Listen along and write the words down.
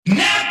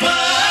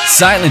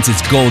Silence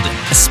is golden,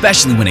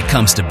 especially when it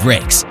comes to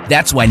brakes.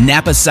 That's why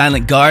Napa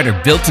Silent Guard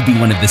are built to be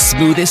one of the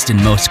smoothest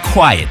and most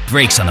quiet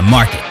brakes on the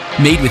market.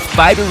 Made with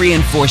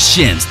fiber-reinforced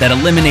shims that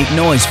eliminate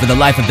noise for the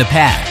life of the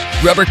pad,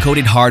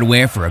 rubber-coated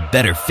hardware for a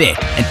better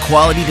fit, and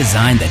quality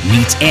design that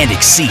meets and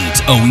exceeds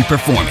OE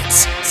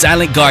performance.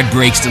 Silent Guard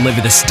brakes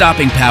deliver the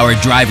stopping power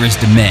drivers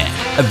demand.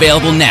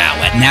 Available now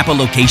at Napa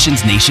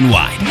locations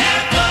nationwide.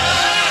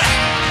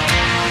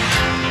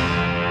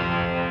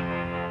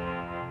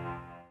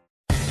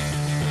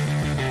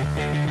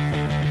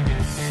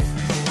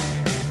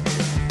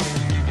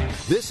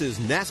 This is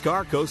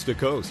NASCAR Coast to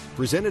Coast,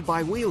 presented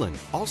by Whelen,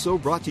 also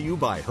brought to you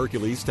by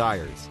Hercules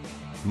Tires.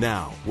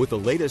 Now, with the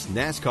latest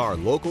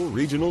NASCAR local,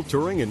 regional,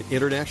 touring, and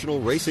international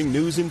racing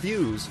news and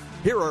views,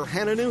 here are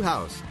Hannah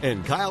Newhouse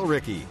and Kyle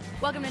Rickey.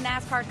 Welcome to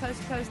NASCAR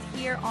Coast to Coast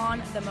here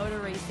on the Motor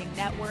Racing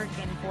Network.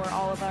 And for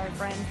all of our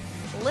friends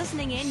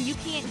listening in, you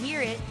can't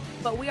hear it,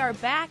 but we are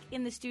back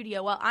in the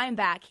studio. Well, I'm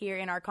back here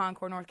in our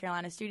Concord, North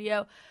Carolina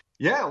studio.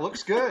 Yeah, it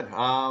looks good.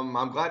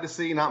 I'm glad to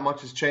see not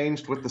much has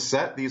changed with the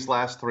set these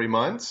last 3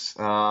 months,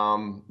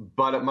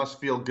 but it must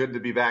feel good to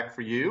be back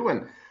for you.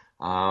 And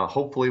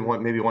hopefully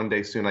maybe one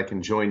day soon I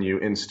can join you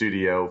in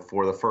studio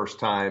for the first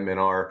time in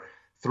our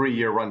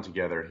 3-year run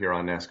together here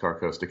on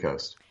NASCAR Coast to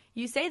Coast.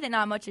 You say that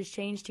not much has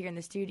changed here in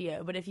the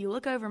studio, but if you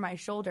look over my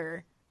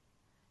shoulder,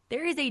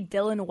 there is a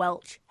Dylan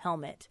Welch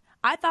helmet.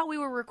 I thought we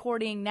were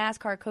recording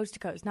NASCAR Coast to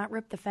Coast, not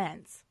Rip the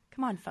Fence.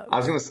 Come on, folks. I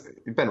was going to say,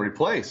 you've been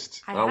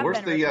replaced. Where's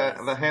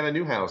the Hannah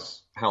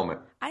Newhouse helmet?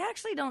 I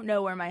actually don't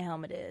know where my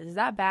helmet is. Is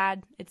that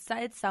bad? It's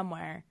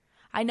somewhere.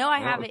 I know I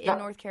have it in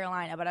North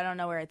Carolina, but I don't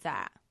know where it's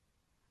at.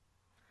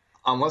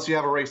 Unless you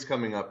have a race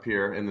coming up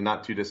here in the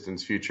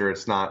not-too-distant future,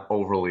 it's not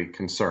overly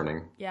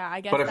concerning. Yeah,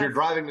 I guess. But if you're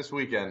driving this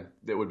weekend,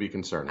 it would be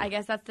concerning. I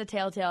guess that's the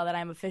telltale that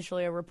I'm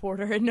officially a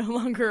reporter and no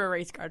longer a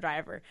race car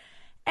driver.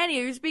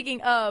 Anyway,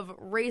 speaking of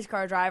race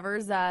car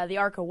drivers, the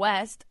ARCA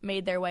West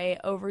made their way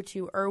over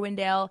to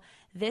Irwindale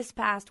this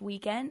past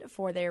weekend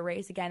for their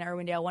race. Again,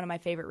 Irwindale, one of my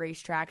favorite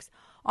racetracks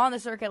on the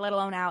circuit, let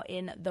alone out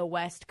in the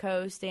West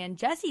Coast. And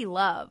Jesse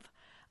Love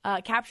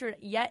captured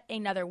yet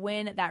another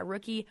win, that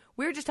rookie.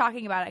 We were just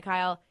talking about it,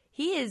 Kyle.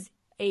 He is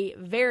a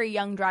very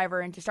young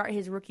driver, and to start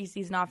his rookie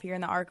season off here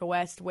in the ARCA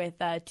West with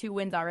 2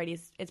 wins already,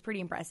 it's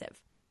pretty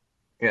impressive.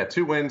 Yeah,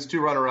 2 wins,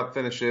 2 runner-up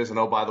finishes, and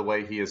oh, by the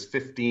way, he is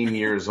 15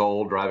 years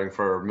old, driving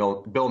for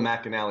Bill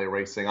McAnally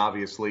Racing,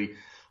 obviously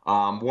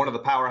one of the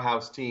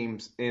powerhouse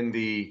teams in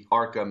the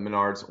ARCA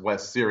Menards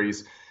West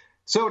Series.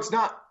 So it's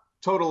not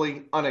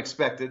totally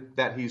unexpected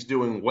that he's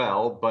doing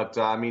well, but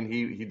I mean,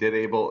 he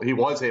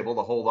was able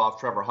to hold off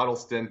Trevor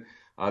Huddleston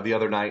the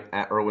other night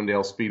at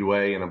Irwindale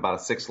Speedway in about a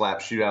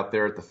 6-lap shootout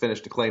there at the finish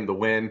to claim the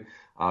win.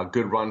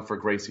 Good run for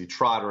Gracie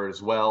Trotter as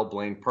well.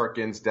 Blaine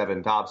Perkins,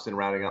 Devin Dobson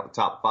rounding out the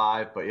top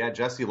 5. But yeah,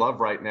 Jesse Love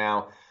right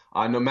now,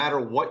 no matter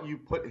what you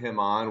put him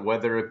on,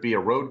 whether it be a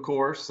road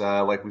course,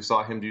 like we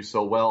saw him do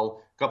so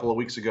well a couple of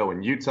weeks ago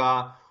in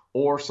Utah,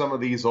 or some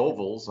of these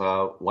ovals,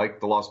 like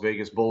the Las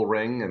Vegas Bull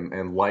Ring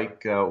and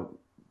like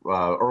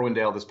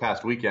Irwindale this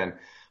past weekend.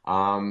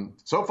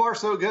 So far,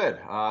 so good.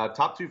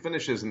 Top 2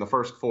 finishes in the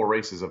first 4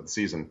 races of the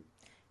season.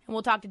 And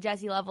we'll talk to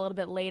Jesse Love a little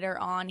bit later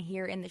on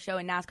here in the show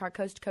in NASCAR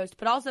Coast to Coast.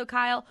 But also,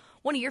 Kyle,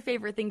 one of your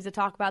favorite things to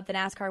talk about, the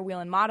NASCAR Wheel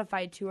and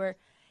Modified Tour.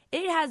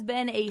 It has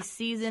been a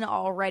season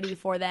already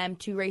for them.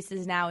 2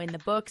 races now in the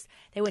books.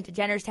 They went to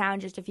Jennerstown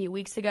just a few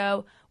weeks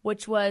ago,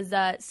 which was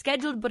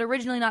scheduled but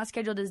originally not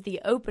scheduled as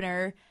the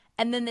opener.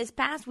 And then this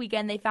past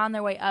weekend, they found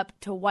their way up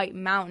to White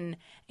Mountain.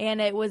 And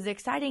it was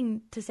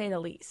exciting, to say the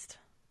least.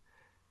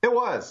 It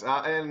was.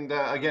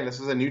 Again, this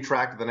is a new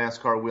track of the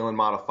NASCAR Wheel and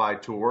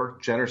Modified Tour.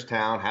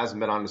 Jennerstown hasn't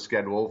been on the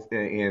schedule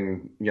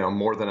in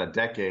more than a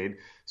decade.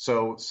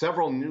 So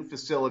several new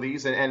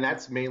facilities, and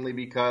that's mainly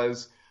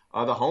because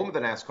the home of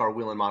the NASCAR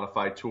Wheel and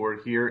Modified Tour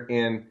here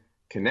in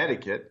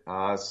Connecticut,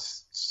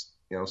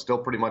 still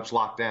pretty much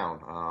locked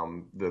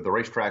down. The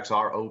racetracks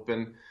are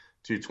open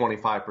to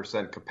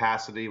 25%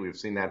 capacity. We've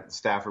seen that at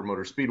Stafford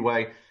Motor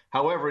Speedway.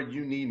 However,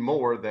 you need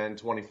more than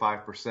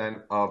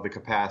 25% of the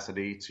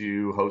capacity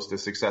to host a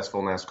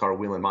successful NASCAR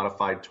Wheel and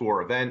Modified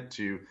Tour event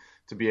to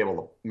be able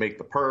to make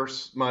the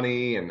purse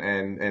money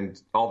and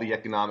all the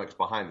economics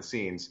behind the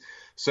scenes.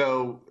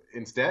 So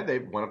instead, they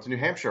went up to New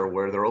Hampshire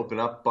where they're open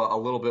up a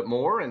little bit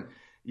more. And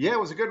yeah, it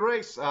was a good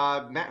race.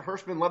 Matt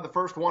Hirschman led the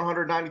first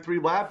 193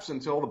 laps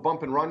until the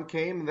bump and run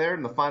came there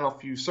in the final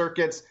few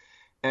circuits.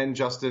 And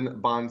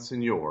Justin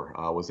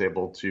Bonsignor was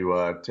able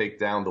to take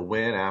down the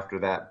win after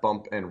that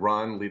bump and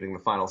run, leading the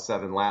final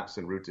 7 laps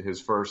en route to his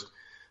first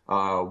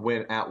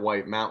win at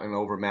White Mountain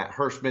over Matt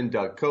Hirschman,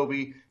 Doug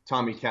Coby,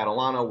 Tommy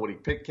Catalano, Woody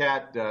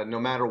Pitkat. No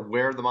matter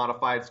where the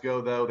modifieds go,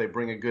 though, they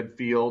bring a good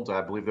field.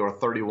 I believe there were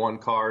 31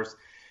 cars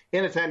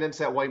in attendance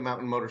at White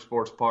Mountain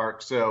Motorsports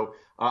Park. So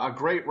a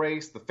great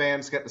race. The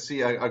fans got to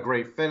see a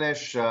great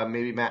finish.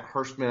 Maybe Matt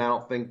Hirschman, I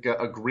don't think,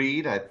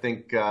 agreed. I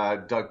think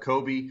Doug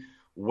Coby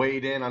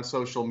weighed in on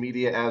social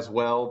media as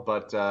well.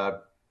 But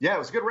yeah, it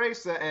was a good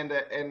race.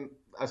 And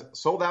a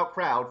sold-out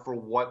crowd for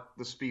what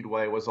the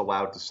Speedway was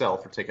allowed to sell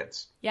for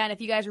tickets. Yeah, and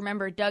if you guys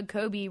remember, Doug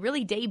Coby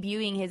really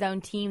debuting his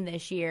own team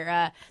this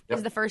year. This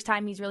is the first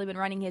time he's really been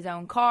running his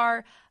own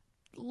car.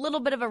 Little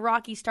bit of a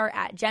rocky start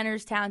at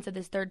Jennerstown, so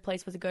this third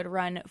place was a good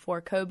run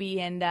for Coby.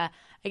 And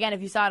again,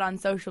 if you saw it on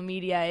social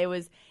media, it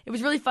was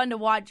really fun to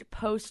watch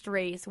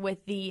post-race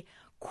with the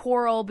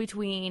quarrel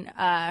between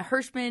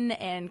Hirschman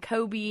and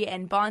Coby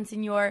and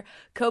Bonsignor.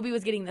 Coby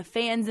was getting the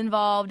fans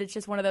involved. It's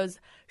just one of those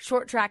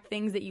short track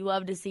things that you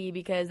love to see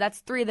because that's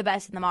three of the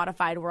best in the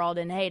modified world.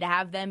 And hey, to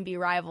have them be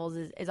rivals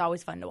is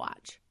always fun to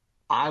watch.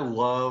 I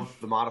love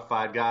the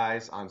modified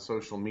guys on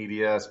social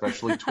media,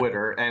 especially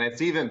Twitter, and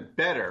it's even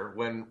better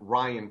when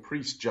Ryan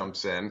Preece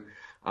jumps in.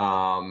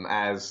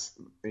 As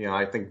you know,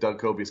 I think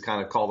Doug Coby's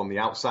kind of called him the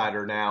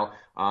outsider now.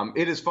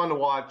 It is fun to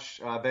watch.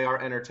 They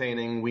are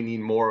entertaining. We need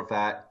more of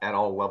that at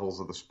all levels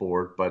of the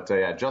sport. But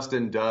yeah,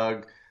 Justin,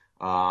 Doug,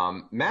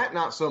 Matt,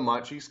 not so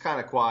much. He's kind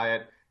of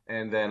quiet.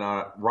 And then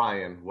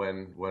Ryan,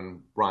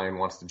 when Ryan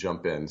wants to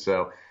jump in.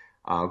 So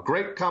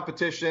great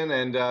competition.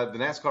 And the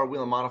NASCAR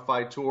Wheel and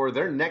Modified Tour,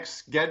 their next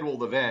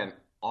scheduled event,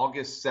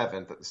 August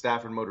 7th at the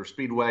Stafford Motor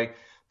Speedway.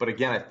 But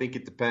again, I think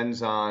it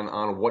depends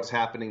on what's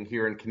happening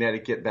here in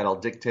Connecticut. That'll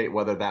dictate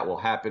whether that will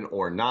happen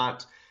or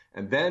not.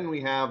 And then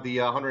we have the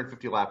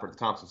 150 lapper at the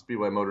Thompson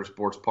Speedway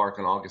Motorsports Park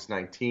on August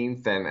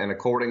 19th. And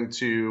according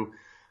to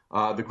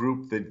the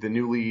group, the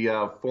newly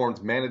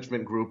formed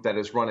management group that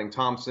is running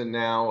Thompson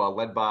now,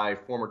 led by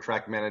former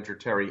track manager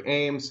Terry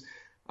Ames,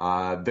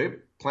 they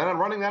plan on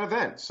running that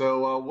event.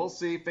 So we'll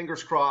see.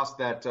 Fingers crossed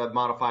that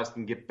Modifieds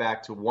can get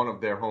back to one of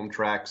their home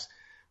tracks,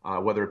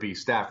 whether it be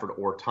Stafford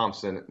or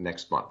Thompson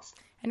next month.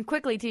 And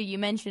quickly, too, you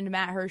mentioned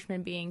Matt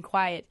Hirschman being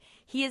quiet.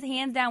 He is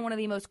hands down one of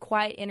the most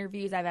quiet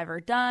interviews I've ever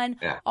done.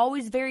 Yeah.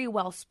 Always very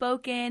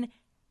well-spoken,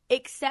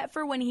 except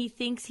for when he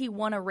thinks he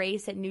won a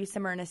race at New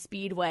Smyrna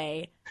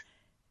Speedway.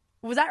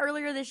 Was that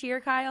earlier this year,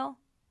 Kyle?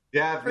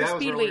 Yeah, that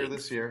was earlier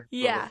this year.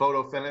 Yeah. The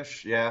photo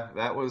finish, yeah.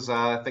 That was,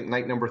 I think,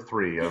 night number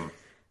 3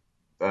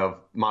 of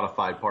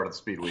modified part of the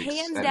Speed Weeks.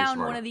 Hands down,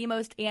 one of the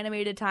most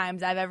animated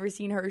times I've ever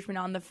seen Hirschman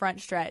on the front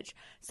stretch.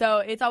 So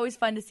it's always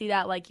fun to see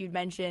that, like you'd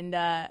mentioned,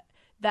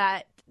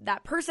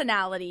 that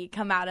personality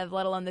come out of,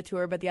 let alone the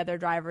tour, but the other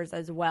drivers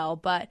as well.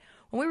 But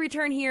when we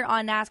return here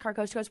on NASCAR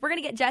Coast to Coast, we're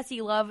going to get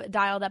Jesse Love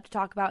dialed up to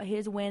talk about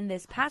his win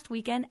this past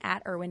weekend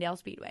at Irwindale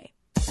Speedway.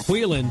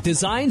 Whelen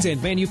designs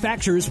and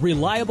manufactures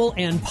reliable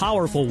and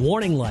powerful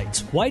warning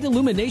lights, white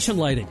illumination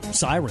lighting,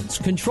 sirens,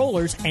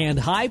 controllers, and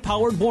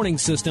high-powered warning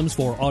systems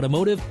for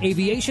automotive,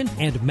 aviation,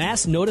 and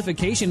mass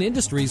notification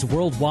industries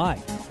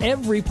worldwide.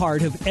 Every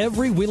part of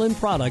every Whelen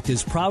product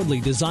is proudly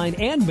designed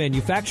and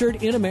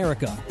manufactured in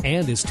America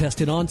and is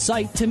tested on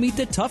site to meet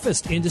the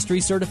toughest industry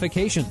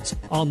certifications.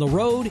 On the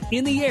road,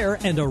 in the air,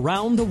 and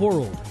around the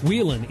world,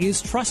 Whelen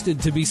is trusted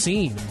to be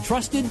seen,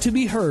 trusted to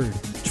be heard,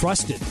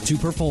 trusted to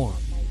perform.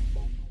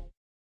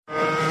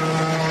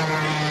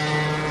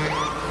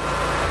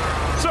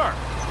 Sir,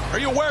 are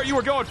you aware you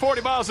were going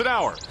 40 miles an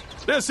hour?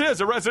 This is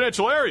a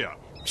residential area.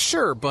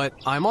 Sure, but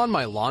I'm on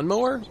my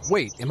lawnmower?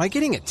 Wait, am I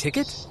getting a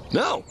ticket?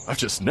 No, I've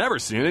just never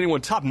seen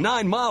anyone top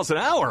 9 miles an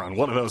hour on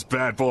one of those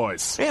bad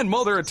boys. And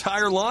mow their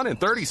entire lawn in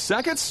 30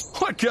 seconds?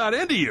 What got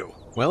into you?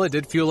 Well, it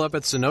did fuel up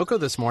at Sunoco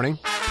this morning.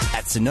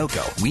 At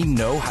Sunoco, we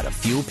know how to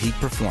fuel peak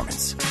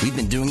performance. We've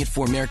been doing it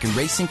for American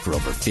racing for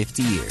over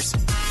 50 years.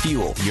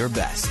 Fuel your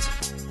best.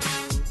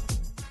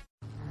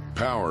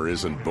 Power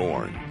isn't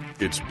born,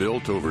 it's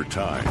built over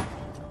time.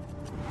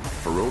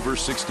 For over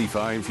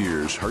 65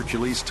 years,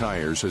 Hercules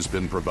Tires has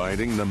been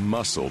providing the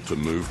muscle to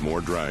move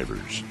more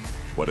drivers.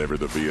 Whatever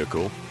the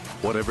vehicle,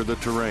 whatever the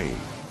terrain.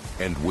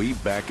 And we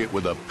back it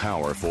with a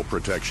powerful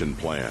protection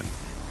plan.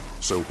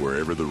 So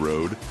wherever the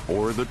road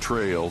or the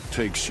trail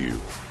takes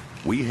you,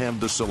 we have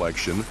the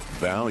selection,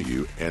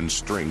 value, and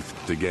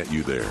strength to get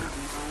you there.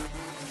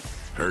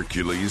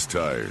 Hercules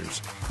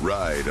Tires.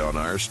 Ride on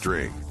our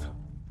strength.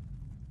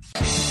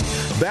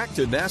 Back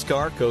to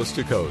NASCAR Coast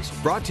to Coast,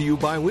 brought to you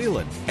by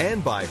Whelen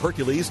and by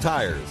Hercules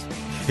Tires.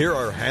 Here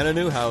are Hannah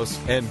Newhouse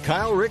and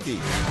Kyle Rickey.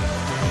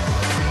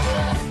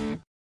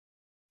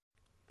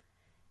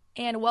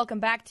 And welcome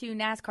back to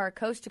NASCAR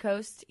Coast to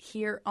Coast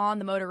here on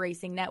the Motor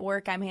Racing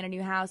Network. I'm Hannah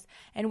Newhouse,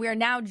 and we are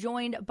now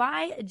joined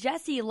by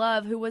Jesse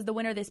Love, who was the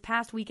winner this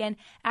past weekend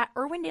at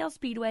Irwindale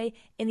Speedway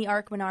in the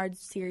ARC Menards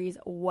Series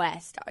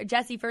West.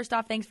 Jesse, first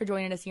off, thanks for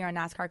joining us here on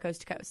NASCAR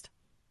Coast to Coast.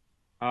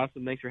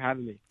 Awesome. Thanks for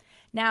having me.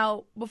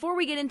 Now, before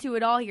we get into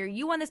it all here,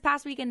 you won this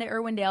past weekend at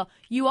Irwindale.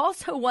 You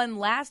also won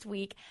last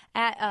week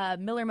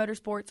at Miller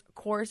Motorsports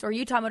course or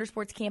Utah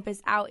Motorsports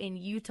campus out in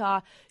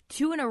Utah,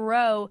 2 in a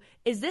row.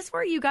 Is this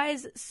where you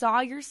guys saw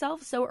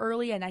yourself so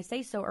early? And I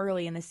say so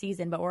early in the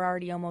season, but we're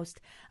already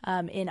almost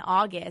in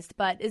August.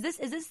 But is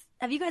this?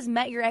 Have you guys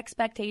met your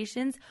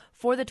expectations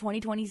for the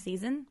 2020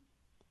 season?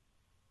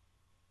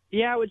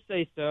 Yeah, I would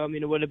say so. I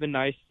mean, it would have been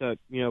nice to,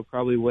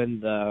 probably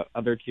win the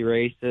other 2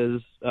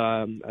 races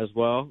as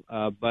well.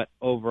 But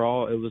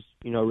overall, it was,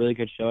 a really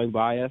good showing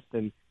by us,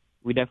 and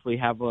we definitely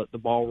have the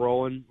ball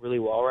rolling really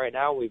well right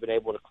now. We've been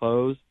able to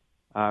close,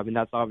 and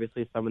that's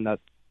obviously something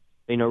that's,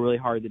 really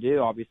hard to do.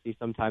 Obviously,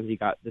 sometimes you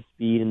got the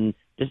speed and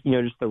just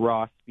the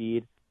raw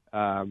speed.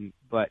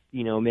 But,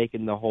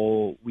 making the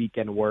whole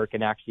weekend work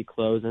and actually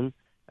closing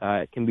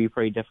it can be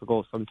pretty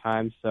difficult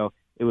sometimes. So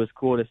it was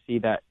cool to see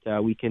that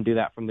we can do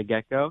that from the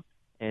get-go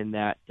and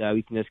that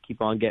we can just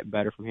keep on getting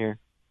better from here.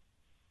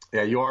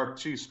 Yeah, you are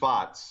 2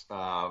 spots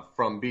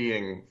from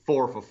being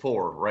 4 for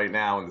 4 right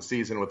now in the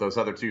season, with those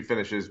other 2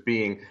 finishes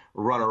being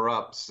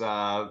runner-ups.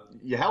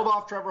 You held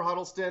off Trevor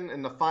Huddleston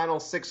in the final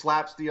 6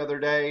 laps the other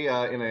day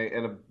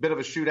in a bit of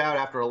a shootout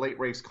after a late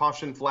race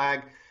caution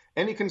flag.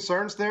 Any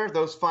concerns there,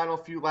 those final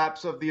few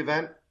laps of the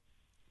event?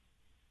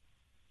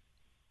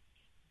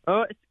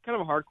 Oh, it's kind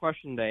of a hard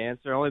question to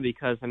answer, only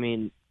because,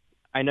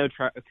 I know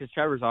because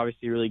Trevor's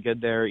obviously really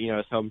good there.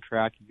 His home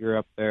track, he grew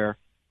up there.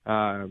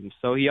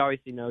 So he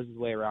obviously knows his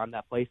way around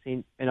that place.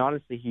 And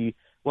honestly,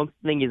 one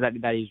thing is that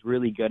he's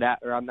really good at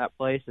around that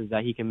place is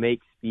that he can make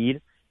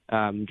speed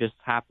just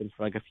happen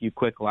for like a few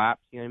quick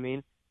laps. You know what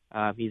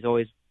I mean? He's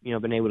always,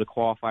 been able to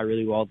qualify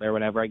really well there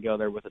whenever I go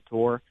there with a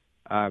tour.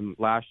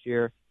 Last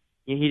year,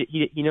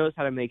 he knows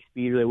how to make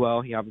speed really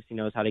well. He obviously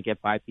knows how to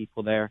get by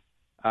people there.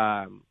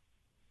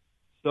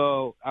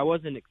 So I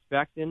wasn't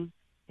expecting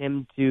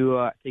him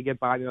to get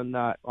by me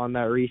on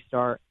that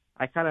restart.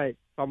 I kind of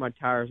saw my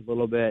tires a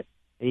little bit,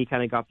 and he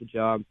kind of got the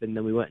jump, and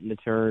then we went into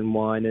turn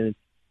 1, and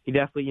he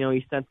definitely,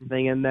 he sent the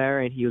thing in there,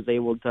 and he was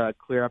able to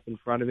clear up in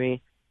front of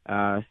me.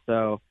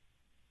 So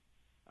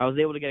I was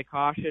able to get a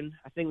caution.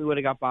 I think we would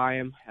have got by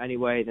him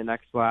anyway the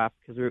next lap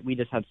because we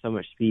just had so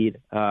much speed,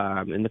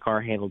 and the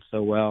car handled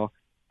so well.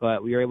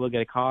 But we were able to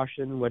get a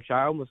caution, which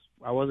I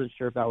wasn't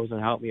sure if that was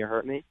going to help me or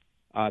hurt me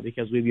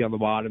because we'd be on the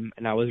bottom,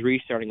 and I was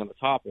restarting on the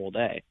top all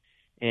day.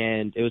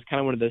 And it was kind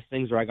of one of those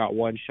things where I got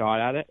one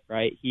shot at it,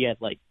 right? He had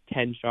like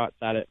 10 shots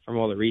at it from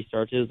all the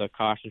restarts. It was a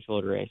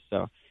caution-filled race.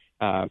 So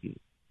I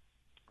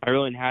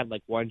really had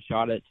like one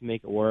shot at it to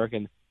make it work,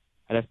 and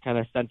I just kind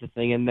of sent the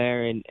thing in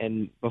there.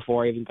 And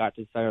before I even got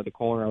to the center of the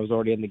corner, I was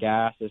already in the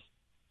gas, just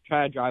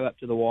trying to drive up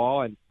to the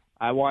wall. And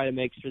I wanted to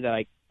make sure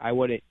that I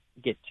wouldn't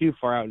get too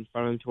far out in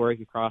front of him to where he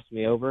could cross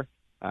me over,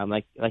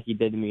 like he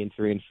did to me in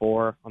 3 and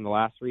 4 on the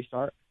last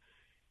restart.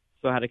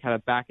 So I had to kind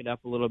of back it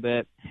up a little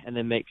bit and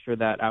then make sure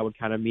that I would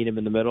kind of meet him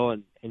in the middle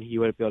and he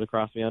would be able to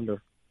cross me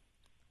under.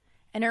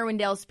 And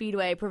Irwindale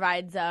Speedway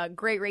provides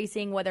great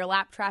racing, whether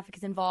lap traffic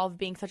is involved,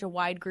 being such a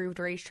wide-grooved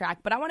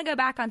racetrack. But I want to go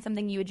back on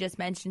something you had just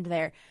mentioned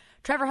there.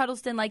 Trevor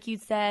Huddleston, like you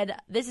said,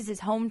 this is his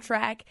home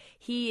track.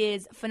 He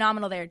is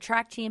phenomenal there.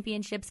 Track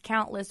championships,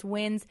 countless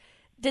wins.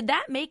 Did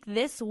that make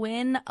this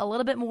win a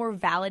little bit more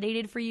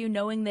validated for you,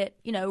 knowing that,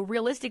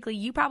 realistically,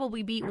 you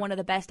probably beat one of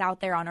the best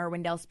out there on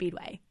Irwindale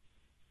Speedway?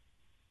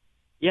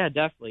 Yeah,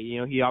 definitely.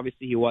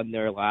 He won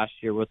there last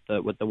year with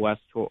the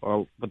West Tour,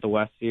 or with the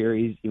West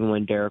Series, even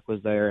when Derek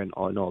was there and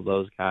all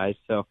those guys.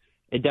 So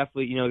it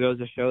definitely goes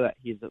to show that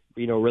he's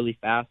really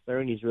fast there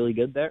and he's really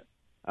good there.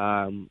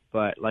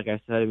 But like I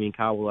said,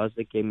 Kyle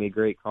Walesnik gave me a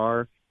great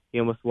car. He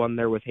almost won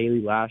there with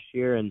Haley last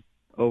year, and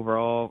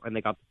overall, and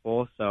they got the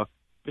pole. So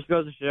just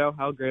goes to show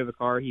how great of a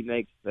car he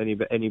makes and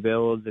he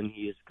builds, and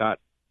he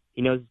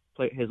knows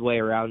his way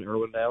around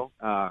Irwindale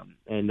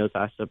and knows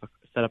how to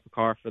set up a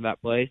car for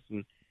that place.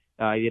 And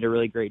he did a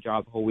really great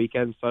job the whole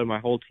weekend, so did my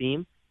whole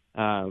team.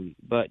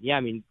 But,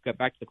 yeah, get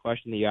back to the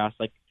question that you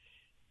asked.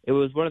 It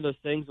was one of those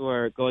things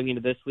where going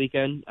into this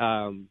weekend,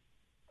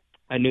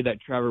 I knew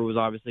that Trevor was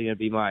obviously going to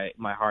be my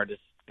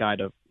hardest guy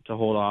to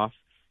hold off.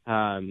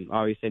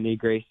 Obviously, I knew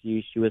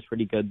Gracie. She was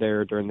pretty good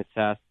there during the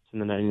tests in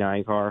the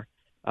 99 car.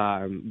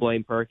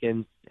 Blaine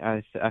Perkins,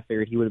 I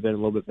figured he would have been a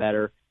little bit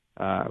better.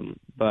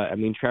 But,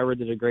 Trevor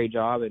did a great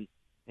job, and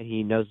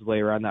he knows his way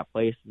around that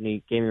place, and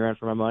he gave me a run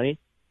for my money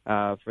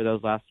for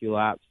those last few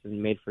laps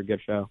and made for a good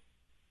show.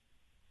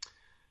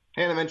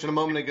 Hannah mentioned a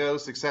moment ago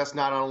success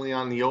not only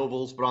on the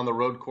ovals but on the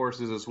road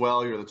courses as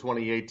well. You're the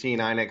 2018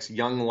 INEX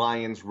Young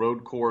Lions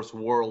Road Course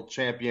World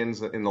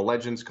Champions in the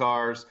Legends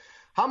cars.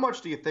 How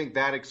much do you think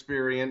that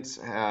experience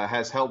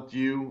has helped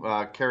you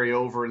carry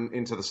over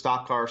into the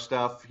stock car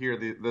stuff here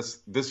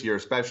this year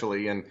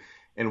especially, and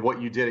what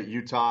you did at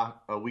Utah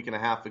a week and a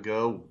half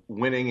ago,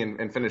 winning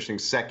and finishing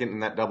second in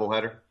that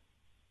doubleheader?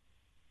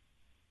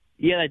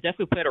 Yeah, that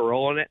definitely played a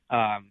role in it.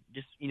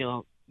 Just,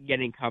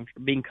 being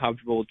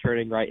comfortable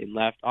turning right and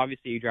left.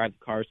 Obviously, you drive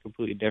the cars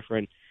completely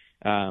different.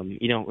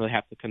 You don't really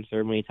have to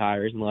conserve many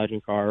tires in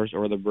legend cars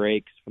or the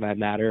brakes for that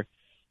matter.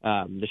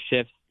 The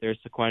shifts, they're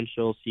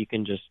sequential, so you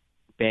can just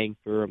bang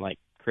through them like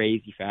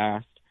crazy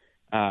fast.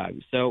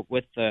 So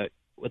with the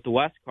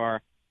West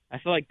car, I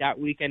feel like that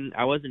weekend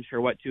I wasn't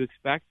sure what to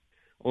expect,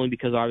 only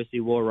because obviously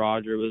Will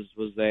Roger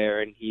was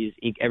there, and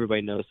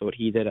everybody knows what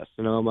he did at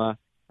Sonoma.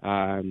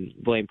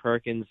 Blaine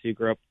Perkins, who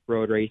grew up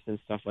road racing and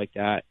stuff like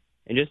that,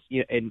 and just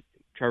and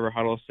Trevor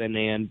Huddleston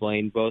and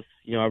Blaine both,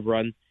 I've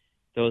run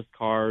those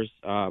cars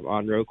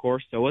on road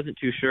course, so I wasn't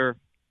too sure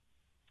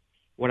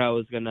what I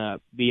was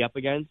gonna be up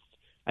against.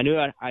 I knew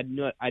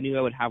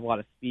I would have a lot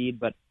of speed,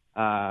 but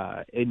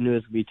I knew it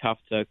was gonna be tough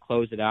to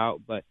close it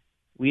out. But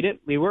we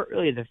weren't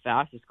really the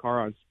fastest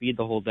car on speed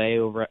the whole day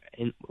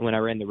when I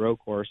ran the road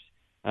course.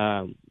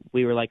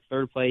 We were like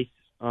third place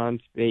on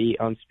speed.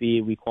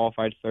 We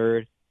qualified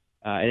third.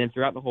 And then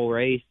throughout the whole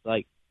race,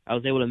 like, I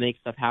was able to make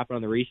stuff happen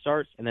on the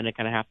restarts, and then I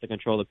kind of have to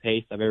control the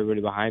pace of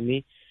everybody behind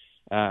me.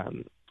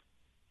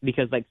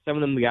 Because, like, some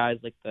of them guys,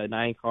 like the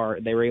 9 car,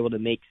 they were able to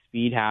make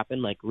speed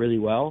happen, like, really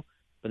well,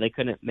 but they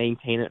couldn't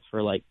maintain it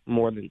for, like,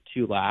 more than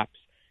 2 laps.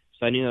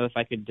 So I knew that if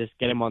I could just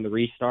get them on the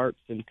restarts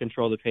and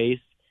control the pace,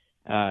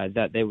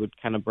 that they would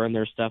kind of burn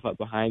their stuff up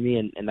behind me,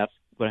 and that's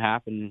what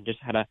happened. Just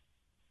had to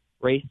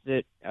race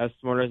it as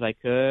smart as I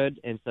could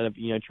instead of,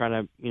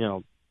 trying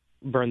to,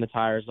 burn the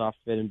tires off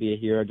of it and be a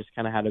hero. Just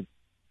kind of had to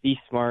be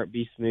smart,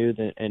 be smooth,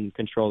 and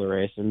control the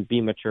race and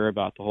be mature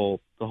about the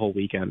whole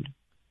weekend.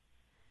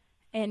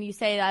 And you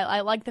say,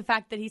 I like the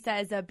fact that he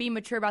says, be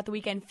mature about the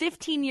weekend.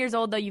 15 years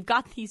old, though, you've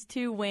got these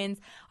 2 wins,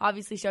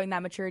 obviously showing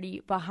that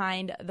maturity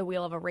behind the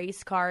wheel of a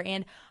race car.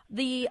 And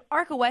the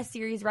ARCA West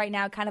Series right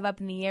now kind of up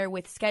in the air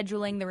with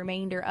scheduling the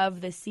remainder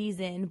of the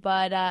season.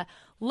 But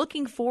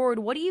looking forward,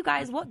 what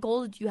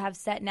goals do you have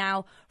set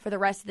now for the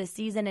rest of the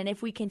season? And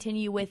if we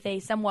continue with a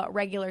somewhat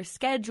regular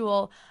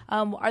schedule,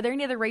 are there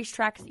any other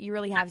racetracks that you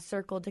really have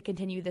circled to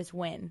continue this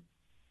win?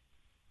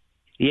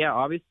 Yeah,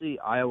 obviously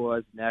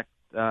Iowa's next.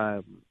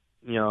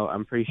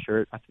 I'm pretty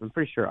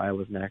sure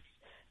Iowa's next.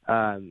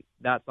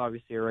 That's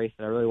obviously a race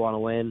that I really want to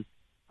win.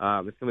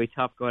 It's going to be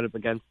tough going up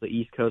against the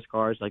East Coast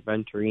cars like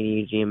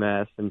Venturini,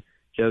 GMS, and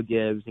Joe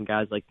Gibbs and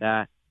guys like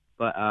that.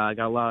 But I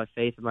got a lot of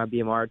faith in my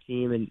BMR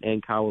team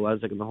and Kyle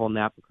Walezik and the whole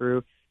Napa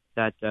crew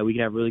that we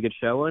can have a really good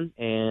showing.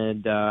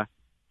 And I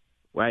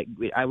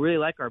really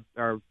like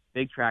our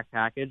big track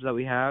package that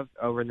we have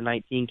over in the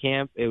 19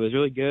 camp. It was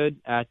really good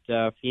at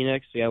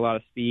Phoenix. We had a lot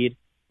of speed.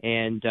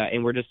 And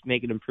we're just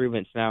making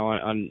improvements now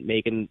on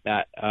making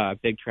that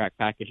big track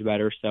package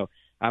better. So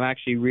I'm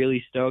actually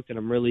really stoked, and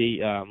I'm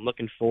really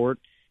looking forward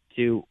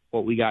to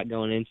what we got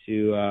going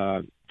into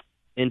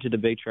the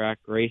big track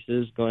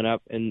races going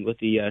up and with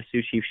the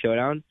Sioux Chief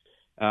Showdown.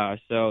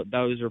 So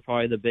those are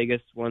probably the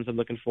biggest ones I'm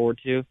looking forward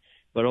to.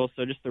 But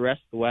also just the rest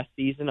of the West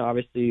season.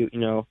 Obviously,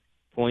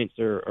 points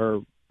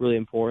are really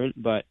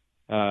important, but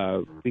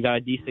we got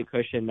a decent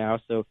cushion now.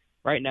 So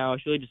right now,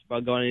 it's really just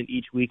about going in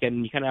each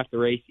weekend. You kind of have to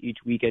race each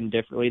weekend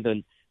differently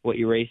than what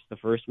you raced the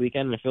first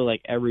weekend. And I feel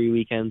like every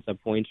weekend's a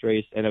points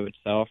race in of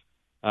itself.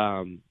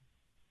 You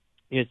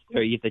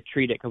have to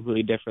treat it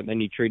completely different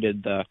than you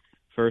treated the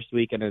first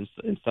weekend and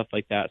stuff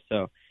like that.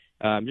 So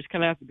just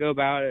kind of have to go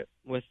about it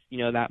with,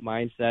 that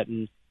mindset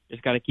and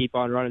just got to keep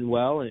on running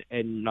well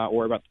and not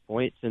worry about the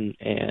points and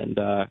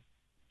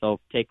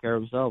they'll take care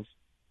of themselves.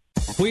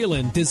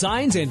 Whelen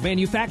designs and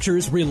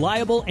manufactures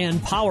reliable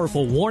and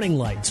powerful warning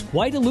lights,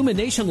 white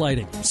illumination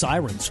lighting,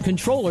 sirens,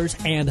 controllers,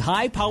 and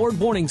high-powered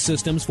warning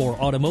systems for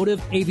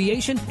automotive,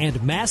 aviation,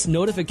 and mass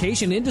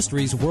notification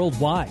industries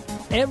worldwide.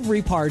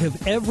 Every part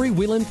of every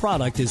Whelen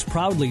product is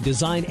proudly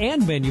designed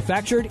and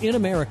manufactured in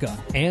America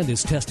and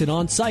is tested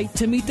on site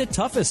to meet the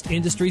toughest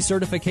industry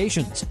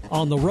certifications.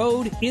 On the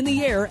road, in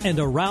the air, and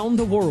around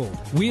the world,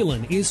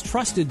 Whelen is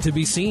trusted to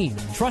be seen,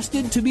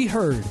 trusted to be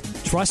heard,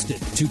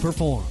 trusted to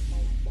perform.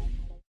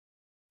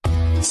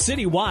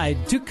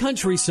 Citywide to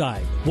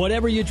countryside.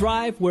 Whatever you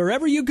drive,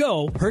 wherever you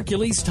go,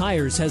 Hercules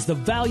Tires has the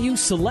value,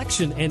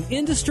 selection, and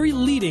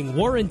industry-leading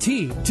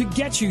warranty to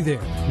get you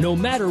there, no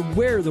matter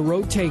where the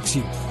road takes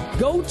you.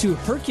 Go to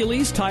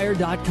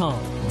HerculesTire.com.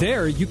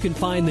 There you can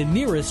find the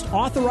nearest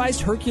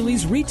authorized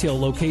Hercules retail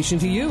location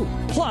to you.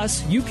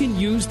 Plus, you can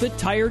use the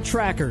Tire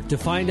Tracker to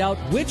find out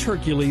which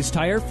Hercules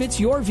tire fits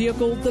your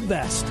vehicle the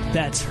best.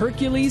 That's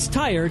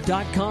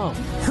HerculesTire.com.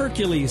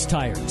 Hercules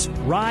Tires.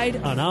 Ride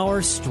on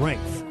our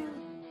strength.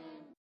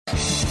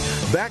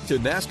 Back to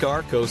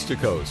NASCAR Coast to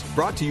Coast,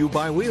 brought to you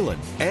by Whelen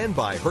and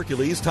by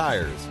Hercules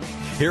Tires.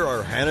 Here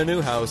are Hannah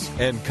Newhouse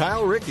and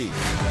Kyle Rickey.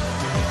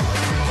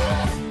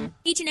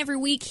 Each and every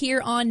week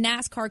here on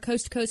NASCAR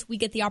Coast to Coast, we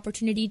get the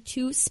opportunity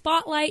to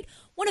spotlight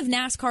one of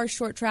NASCAR's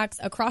short tracks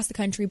across the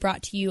country,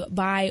 brought to you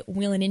by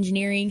Whelen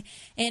Engineering.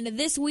 And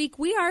this week,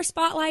 we are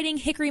spotlighting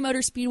Hickory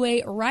Motor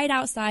Speedway right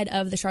outside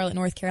of the Charlotte,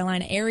 North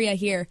Carolina area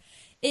here.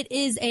 It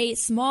is a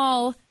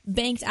small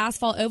banked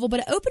asphalt oval, but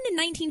it opened in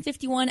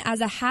 1951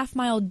 as a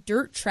half-mile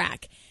dirt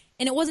track.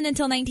 And it wasn't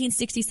until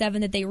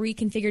 1967 that they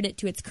reconfigured it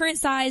to its current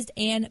size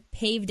and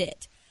paved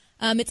it.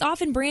 It's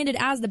often branded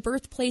as the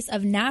birthplace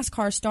of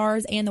NASCAR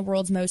stars and the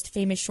world's most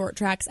famous short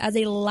tracks, as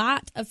a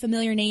lot of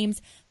familiar names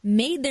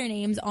made their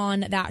names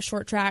on that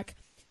short track.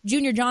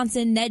 Junior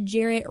Johnson, Ned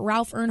Jarrett,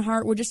 Ralph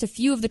Earnhardt were just a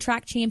few of the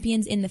track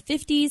champions in the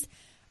 50s.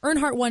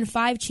 Earnhardt won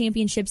 5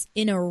 championships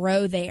in a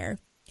row there.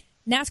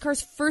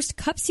 NASCAR's first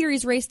Cup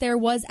Series race there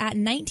was at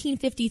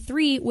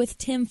 1953 with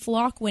Tim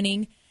Flock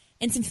winning.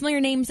 And some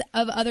familiar names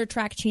of other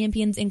track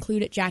champions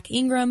include Jack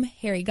Ingram,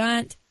 Harry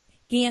Gant,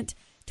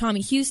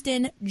 Tommy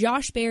Houston,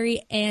 Josh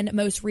Berry, and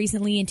most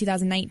recently in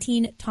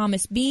 2019,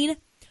 Thomas Bean.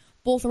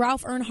 Both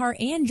Ralph Earnhardt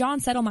and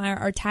John Settlemeyer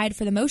are tied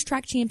for the most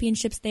track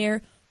championships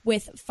there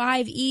with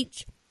 5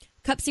 each.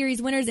 Cup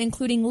Series winners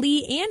including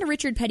Lee and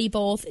Richard Petty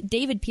both,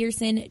 David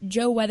Pearson,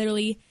 Joe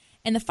Weatherly,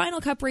 and the final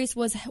Cup race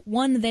was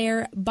won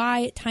there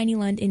by Tiny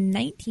Lund in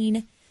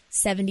 19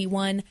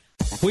 71.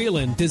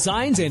 Whelen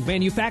designs and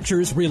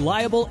manufactures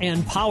reliable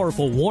and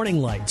powerful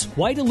warning lights,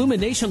 white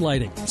illumination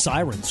lighting,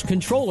 sirens,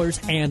 controllers,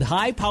 and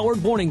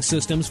high-powered warning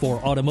systems for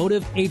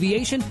automotive,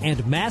 aviation,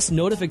 and mass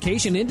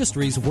notification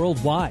industries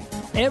worldwide.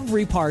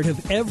 Every part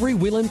of every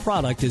Whelen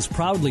product is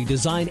proudly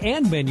designed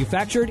and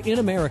manufactured in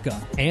America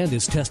and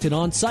is tested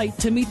on site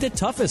to meet the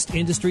toughest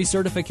industry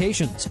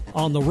certifications.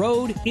 On the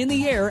road, in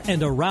the air,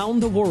 and around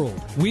the world,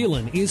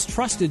 Whelen is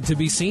trusted to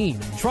be seen,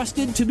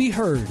 trusted to be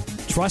heard,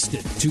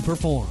 trusted to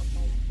perform.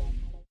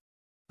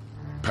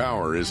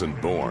 Power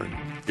isn't born,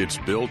 it's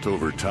built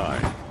over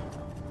time.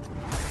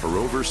 For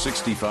over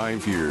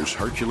 65 years,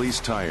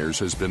 Hercules Tires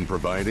has been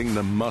providing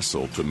the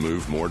muscle to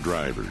move more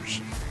drivers.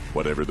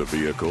 Whatever the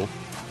vehicle,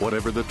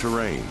 whatever the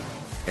terrain,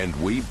 and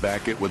we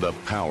back it with a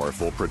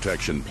powerful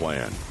protection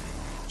plan.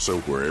 So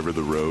wherever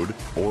the road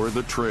or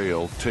the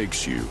trail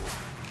takes you,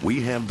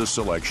 we have the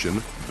selection,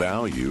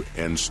 value,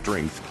 and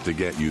strength to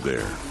get you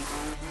there.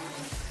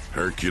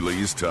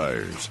 Hercules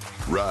Tires.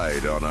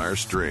 Ride on our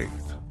strength.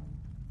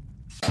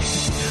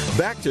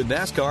 Back to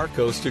NASCAR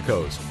Coast to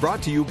Coast,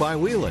 brought to you by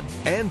Whelen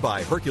and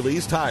by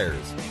Hercules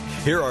Tires.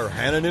 Here are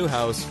Hannah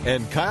Newhouse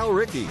and Kyle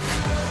Rickey.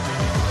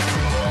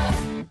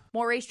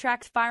 More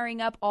racetracks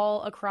firing up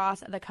all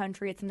across the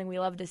country. It's something we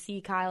love to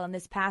see, Kyle. And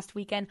this past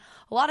weekend,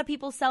 a lot of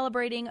people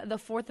celebrating the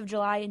 4th of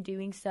July and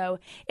doing so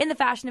in the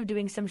fashion of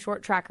doing some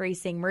short track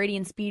racing.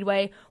 Meridian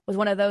Speedway was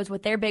one of those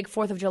with their big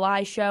 4th of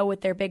July show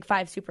with their big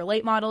 5 super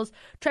late models.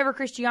 Trevor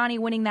Christiani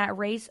winning that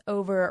race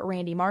over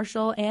Randy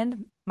Marshall,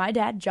 and my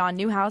dad, John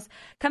Newhouse,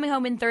 coming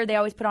home in third. They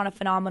always put on a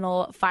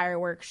phenomenal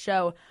fireworks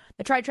show.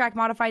 The Tri-Track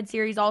Modified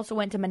Series also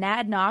went to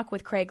Monadnock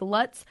with Craig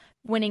Lutz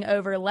winning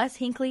over Les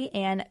Hinckley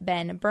and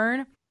Ben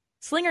Byrne.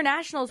 Slinger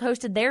Nationals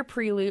hosted their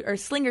prelude, or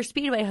Slinger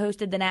Speedway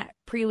hosted the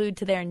prelude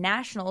to their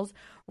Nationals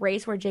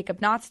race where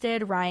Jacob Knotts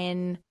did,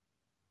 Ryan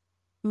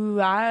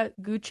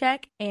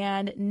Gucek,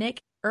 and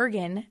Nick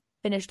Ergen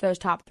finished those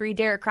top 3.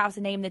 Derek Kraus,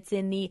 a name that's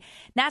in the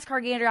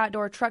NASCAR Gander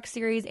Outdoor Truck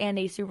Series and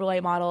a super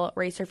late model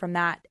racer from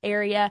that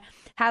area,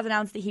 has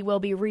announced that he will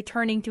be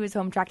returning to his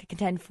home track to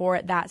contend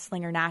for that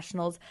Slinger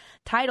Nationals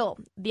title.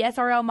 The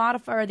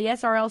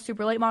SRL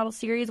Super Late Model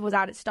Series was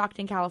out at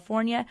Stockton,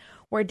 California,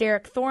 where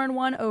Derek Thorne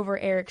won over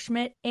Eric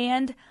Schmidt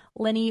and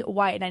Lenny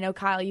White. And I know,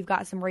 Kyle, you've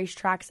got some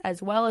racetracks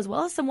as well as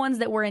some ones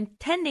that were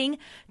intending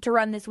to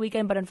run this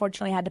weekend, but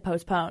unfortunately had to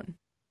postpone.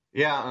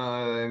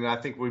 Yeah, and I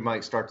think we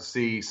might start to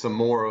see some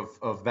more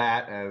of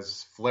that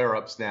as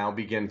flare-ups now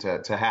begin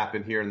to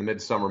happen here in the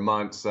midsummer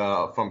months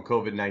from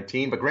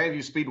COVID-19. But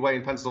Grandview Speedway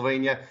in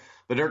Pennsylvania,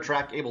 the dirt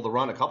track, able to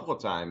run a couple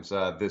of times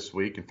this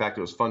week. In fact,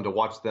 it was fun to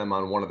watch them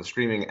on one of the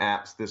streaming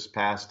apps this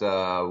past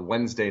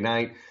Wednesday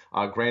night.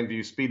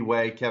 Grandview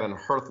Speedway, Kevin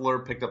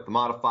Herthler picked up the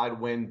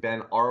modified win.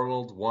 Ben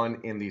Arnold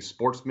won in the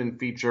Sportsman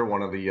feature,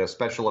 one of the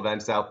special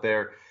events out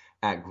there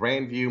at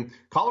Grandview.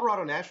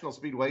 Colorado National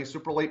Speedway,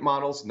 super late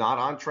models, not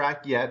on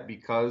track yet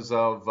because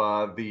of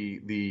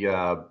the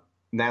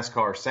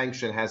NASCAR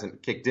sanction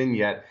hasn't kicked in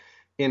yet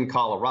in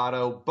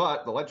Colorado,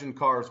 but the legend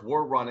cars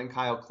were running.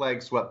 Kyle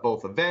Clegg swept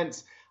both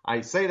events. I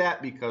say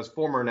that because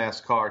former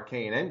NASCAR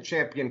K&N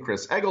champion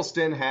Chris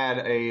Eggleston had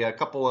a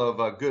couple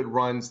of good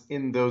runs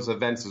in those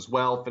events as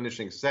well,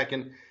 finishing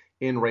second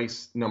in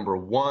race number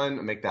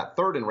 1, make that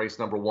third in race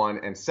number 1,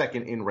 and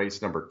second in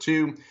race number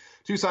 2.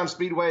 Tucson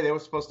Speedway, they were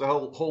supposed to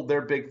hold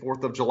their big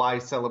 4th of July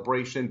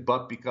celebration,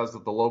 but because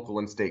of the local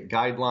and state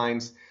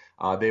guidelines,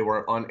 they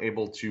were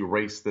unable to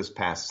race this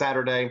past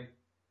Saturday.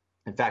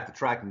 In fact, the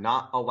track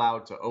not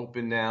allowed to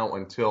open now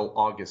until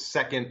August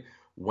 2nd,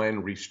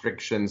 when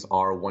restrictions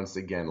are once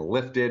again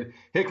lifted.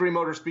 Hickory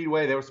Motor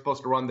Speedway, they were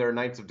supposed to run their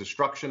Nights of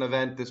Destruction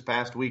event this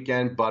past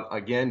weekend, but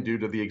again, due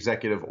to the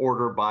executive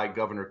order by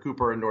Governor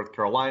Cooper in North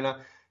Carolina,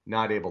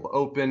 not able to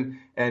open.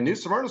 And New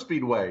Smyrna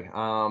Speedway,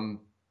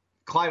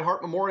 Clyde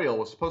Hart Memorial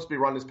was supposed to be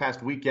run this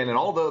past weekend, and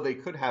although they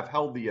could have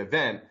held the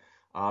event,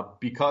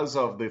 because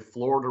of the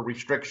Florida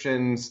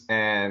restrictions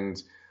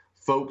and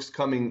folks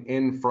coming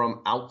in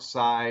from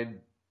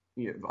outside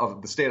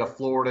of the state of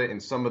Florida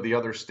and some of the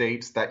other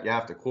states that you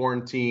have to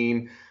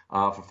quarantine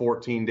for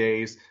 14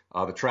 days,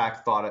 the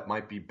track thought it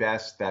might be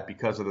best that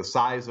because of the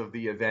size of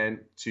the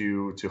event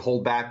to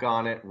hold back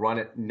on it, run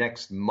it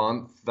next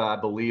month, I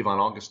believe on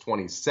August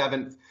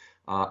 27th,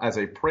 as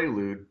a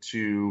prelude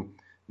to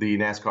the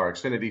NASCAR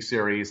Xfinity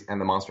Series and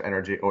the Monster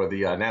Energy, or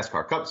the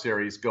NASCAR Cup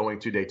Series, going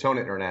to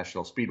Daytona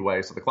International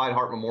Speedway. So the Clyde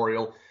Hart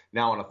Memorial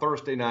now on a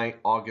Thursday night,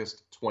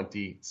 August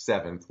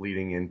 27th,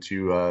 leading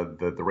into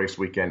the race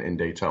weekend in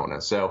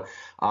Daytona. So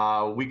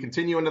we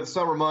continue into the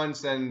summer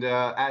months, and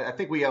I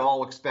think we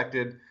all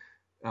expected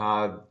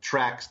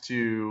tracks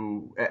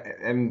to,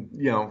 and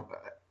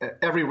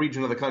every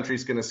region of the country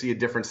is going to see a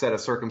different set of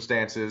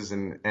circumstances,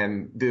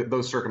 and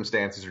those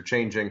circumstances are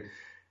changing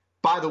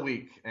by the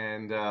week.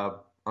 And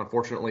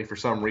unfortunately, for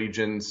some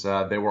regions,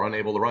 they were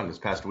unable to run this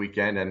past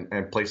weekend,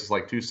 and places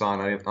like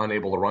Tucson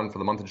unable to run for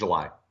the month of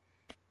July.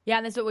 Yeah,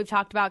 and this is what we've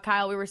talked about,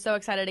 Kyle. We were so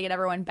excited to get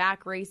everyone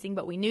back racing,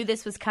 but we knew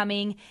this was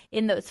coming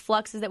in those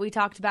fluxes that we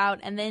talked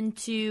about. And then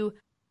to,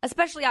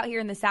 especially out here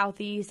in the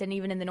Southeast and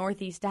even in the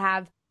Northeast, to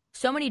have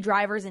so many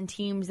drivers and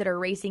teams that are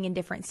racing in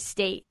different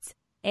states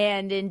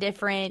and in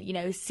different,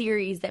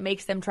 series that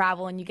makes them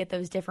travel, and you get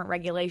those different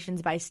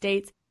regulations by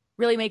states.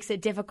 Really makes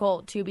it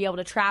difficult to be able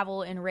to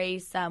travel and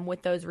race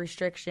with those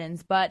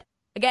restrictions. But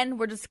again,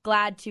 we're just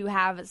glad to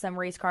have some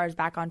race cars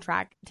back on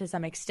track to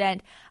some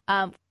extent.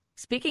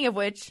 Speaking of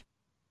which,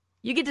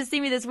 you get to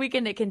see me this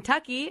weekend at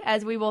Kentucky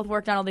as we both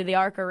worked not only the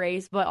ARCA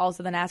race, but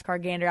also the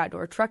NASCAR Gander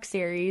Outdoor Truck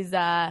Series.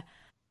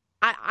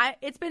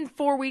 It's been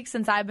 4 weeks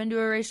since I've been to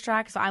a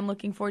racetrack, so I'm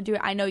looking forward to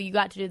it. I know you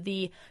got to do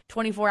the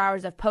 24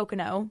 hours of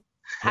Pocono.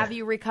 Have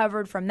you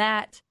recovered from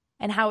that?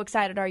 And how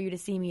excited are you to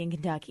see me in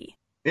Kentucky?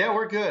 Yeah,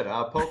 we're good.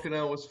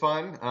 Pocono was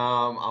fun.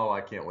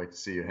 I can't wait to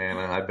see you,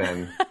 Hannah. I've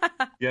been,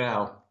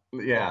 it'll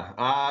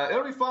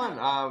be fun.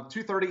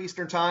 2:30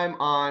 Eastern time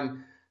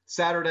on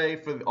Saturday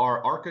for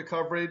our ARCA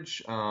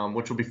coverage,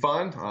 which will be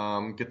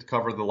fun. Get to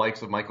cover the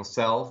likes of Michael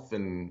Self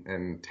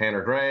and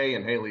Tanner Gray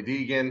and Haley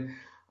Deegan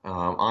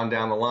on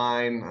down the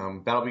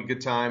line. That'll be a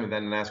good time. And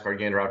then the NASCAR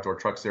Gander Outdoor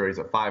Truck Series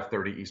at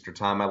 5:30 Eastern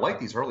time. I like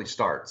these early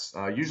starts.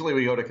 Usually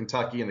we go to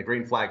Kentucky and the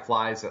green flag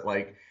flies at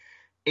like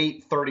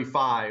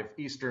 8:35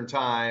 Eastern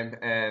time,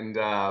 and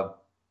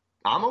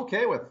I'm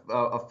okay with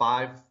a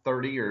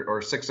 5:30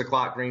 or 6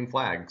 o'clock green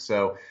flag.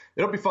 So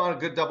it'll be fun. A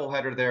good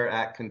doubleheader there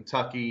at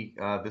Kentucky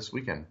this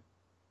weekend.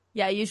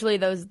 Yeah, usually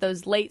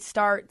those late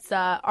starts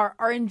are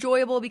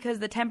enjoyable because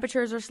the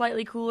temperatures are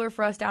slightly cooler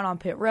for us down on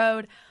pit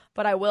road.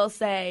 But I will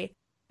say,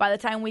 by the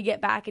time we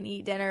get back and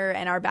eat dinner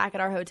and are back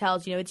at our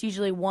hotels, it's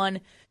usually 1,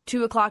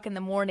 2 o'clock in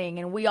the morning,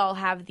 and we all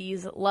have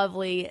these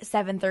lovely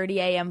 7:30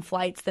 a.m.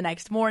 flights the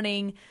next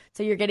morning.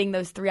 So you're getting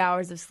those 3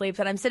 hours of sleep.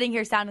 And I'm sitting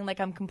here sounding like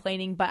I'm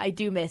complaining, but I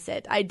do miss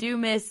it. I do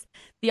miss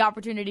the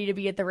opportunity to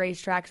be at the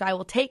racetrack. So I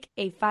will take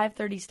a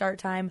 5:30 start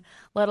time,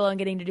 let alone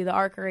getting to do the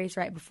ARCA race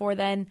right before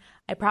then.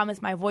 I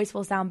promise my voice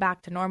will sound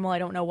back to normal. I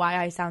don't know why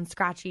I sound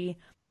scratchy.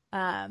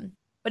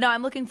 But no,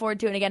 I'm looking forward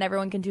to it. And again,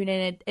 everyone can tune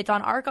in. It's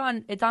on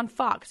ARCA. It's on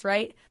Fox,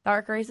 right? The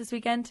ARCA race this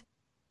weekend?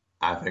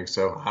 I think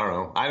so. I don't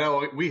know. I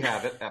know we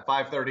have it at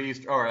 5:30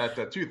 East or at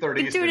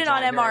 2:30 Eastern. Tune in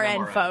on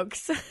MRN,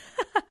 folks.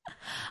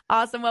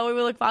 Awesome. Well, we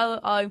will follow.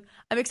 I'm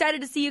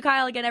excited to see you,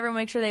 Kyle. Again, everyone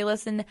make sure they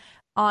listen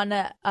on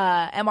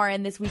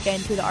MRN this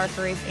weekend to the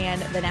ARCA race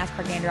and the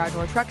NASCAR Gander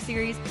Outdoor Truck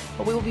Series.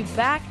 But we will be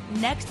back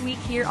next week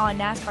here on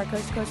NASCAR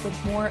Coast to Coast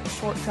with more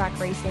short track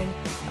racing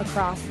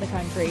across the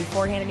country.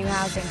 For Hannah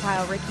Newhouse and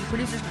Kyle Rickey,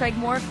 producers Craig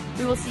Moore,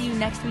 we will see you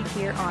next week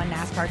here on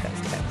NASCAR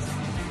Coast to Coast.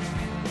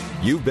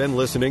 You've been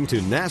listening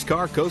to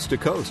NASCAR Coast to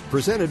Coast,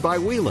 presented by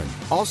Whelen,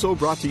 also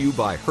brought to you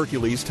by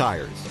Hercules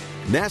Tires.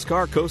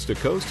 NASCAR Coast to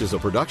Coast is a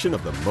production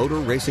of the Motor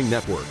Racing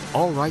Network.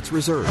 All rights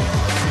reserved.